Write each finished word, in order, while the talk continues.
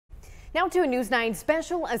Now to a News 9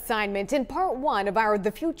 special assignment. In part one of our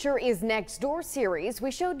The Future is Next Door series,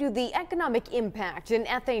 we showed you the economic impact an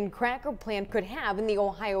ethane cracker plant could have in the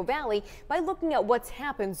Ohio Valley by looking at what's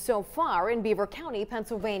happened so far in Beaver County,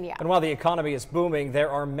 Pennsylvania. And while the economy is booming, there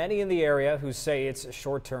are many in the area who say it's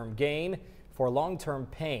short-term gain for long-term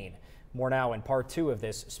pain. More now in part two of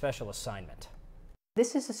this special assignment.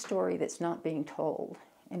 This is a story that's not being told,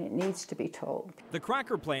 and it needs to be told. The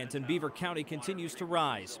cracker plant in Beaver County continues to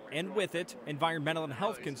rise, and with it, environmental and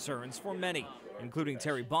health concerns for many, including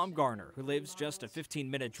Terry Baumgartner, who lives just a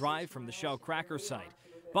 15-minute drive from the Shell cracker site.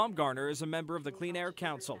 Baumgartner is a member of the Clean Air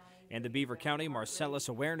Council and the Beaver County Marcellus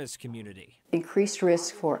Awareness Community. Increased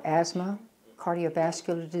risk for asthma,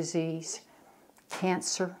 cardiovascular disease,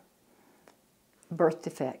 cancer, birth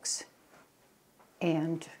defects,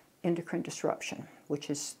 and endocrine disruption,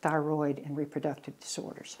 which is thyroid and reproductive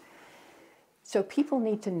disorders. So people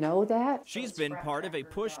need to know that. She's been part of a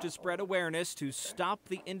push to spread awareness to stop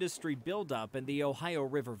the industry buildup in the Ohio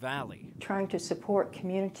River Valley. Trying to support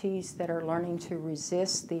communities that are learning to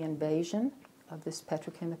resist the invasion of this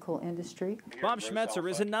petrochemical industry. Bob Schmetzer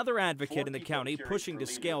is another advocate in the county pushing to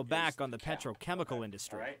scale back on the petrochemical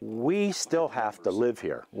industry. We still have to live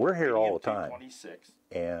here. We're here all the time,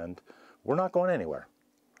 and we're not going anywhere.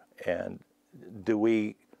 And do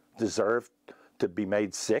we deserve to be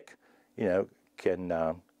made sick? You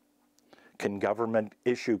know, can government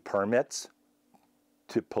issue permits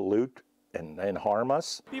to pollute and harm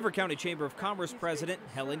us? Beaver County Chamber of Commerce President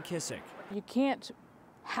Helen Kissick. You can't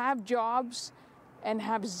have jobs and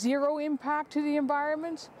have zero impact to the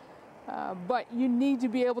environment, but you need to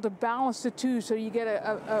be able to balance the two so you get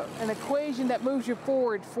an equation that moves you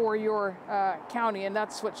forward for your county, and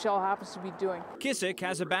that's what Shell happens to be doing. Kissick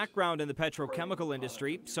has a background in the petrochemical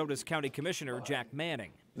industry, so does County Commissioner Jack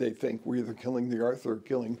Manning. They think we're either killing the earth or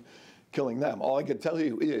killing them. All I can tell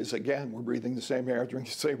you is, again, we're breathing the same air,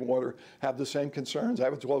 drinking the same water, have the same concerns. I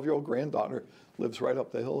have a 12-year-old granddaughter, lives right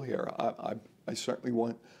up the hill here. I certainly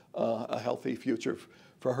want a healthy future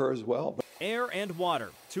for her as well. Air and water,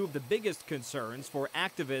 two of the biggest concerns for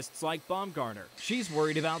activists like Baumgartner. She's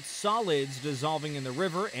worried about solids dissolving in the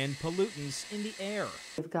river and pollutants in the air.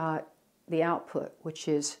 We've got the output, which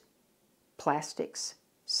is plastics,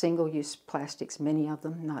 single-use plastics, many of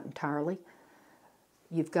them, not entirely.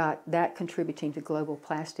 You've got that contributing to global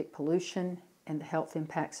plastic pollution and the health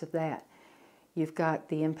impacts of that. You've got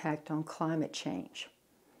the impact on climate change.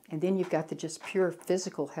 And then you've got the just pure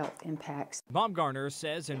physical health impacts. Baumgartner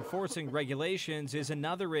says enforcing regulations is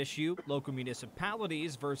another issue, local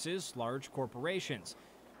municipalities versus large corporations.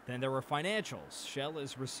 Then there are financials. Shell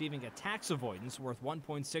is receiving a tax avoidance worth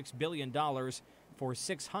 $1.6 billion for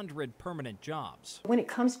 600 permanent jobs. When it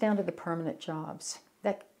comes down to the permanent jobs,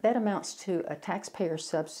 that amounts to a taxpayer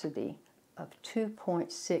subsidy of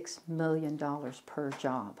 $2.6 million per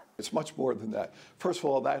job. It's much more than that. First of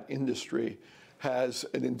all, that industry has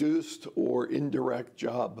an induced or indirect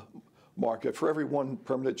job market. For every one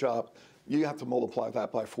permanent job, you have to multiply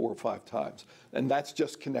that by 4 or 5 times. And that's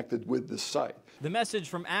just connected with the site. The message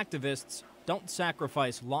from activists: don't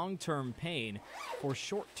sacrifice long-term pain for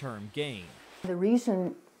short-term gain. The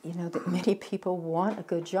reason, that many people want a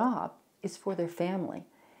good job is for their family.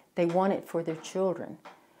 They want it for their children.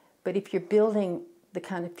 But if you're building the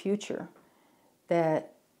kind of future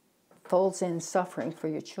that folds in suffering for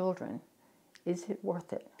your children, is it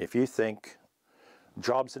worth it? If you think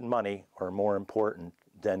jobs and money are more important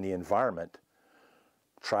than the environment,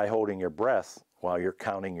 try holding your breath while you're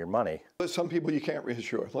counting your money. Some people you can't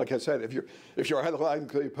reassure. Like I said, if you're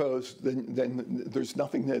ideologically opposed, then there's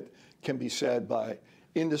nothing that can be said by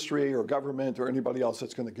industry or government or anybody else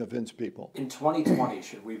that's going to convince people. In 2020,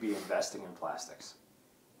 should we be investing in plastics?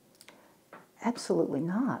 Absolutely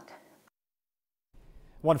not.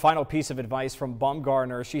 One final piece of advice from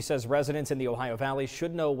Baumgartner. She says residents in the Ohio Valley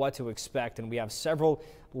should know what to expect, and we have several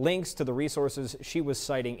links to the resources she was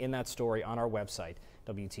citing in that story on our website,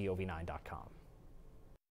 WTOV9.com.